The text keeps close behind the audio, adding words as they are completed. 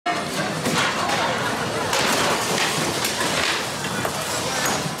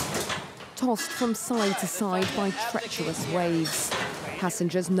tossed from side to side by treacherous waves.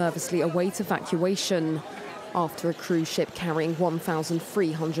 Passengers nervously await evacuation after a cruise ship carrying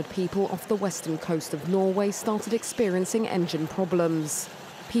 1,300 people off the western coast of Norway started experiencing engine problems.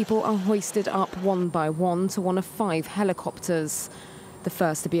 People are hoisted up one by one to one of 5 helicopters. The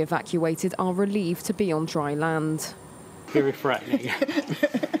first to be evacuated are relieved to be on dry land. Very frightening.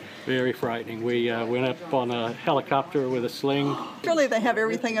 Very frightening. We went up on a helicopter with a sling. Surely they have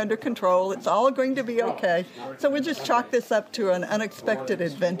everything under control. It's all going to be okay. So we'll just chalk this up to an unexpected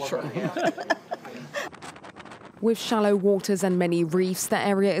adventure. With shallow waters and many reefs, the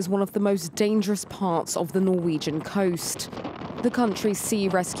area is one of the most dangerous parts of the Norwegian coast. The country's sea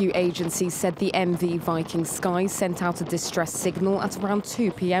rescue agency said the MV Viking Sky sent out a distress signal at around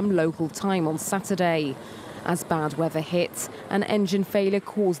 2 p.m. local time on Saturday. As bad weather hit, an engine failure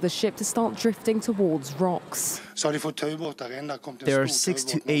caused the ship to start drifting towards rocks. There are 6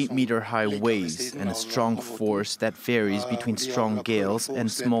 to 8 meter high waves and a strong force that varies between strong gales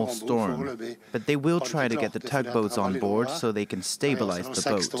and small storm. But they will try to get the tugboats on board so they can stabilize the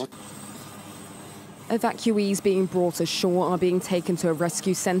boat. Evacuees being brought ashore are being taken to a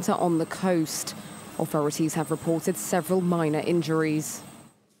rescue centre on the coast. Authorities have reported several minor injuries.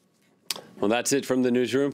 Well, that's it from the newsroom.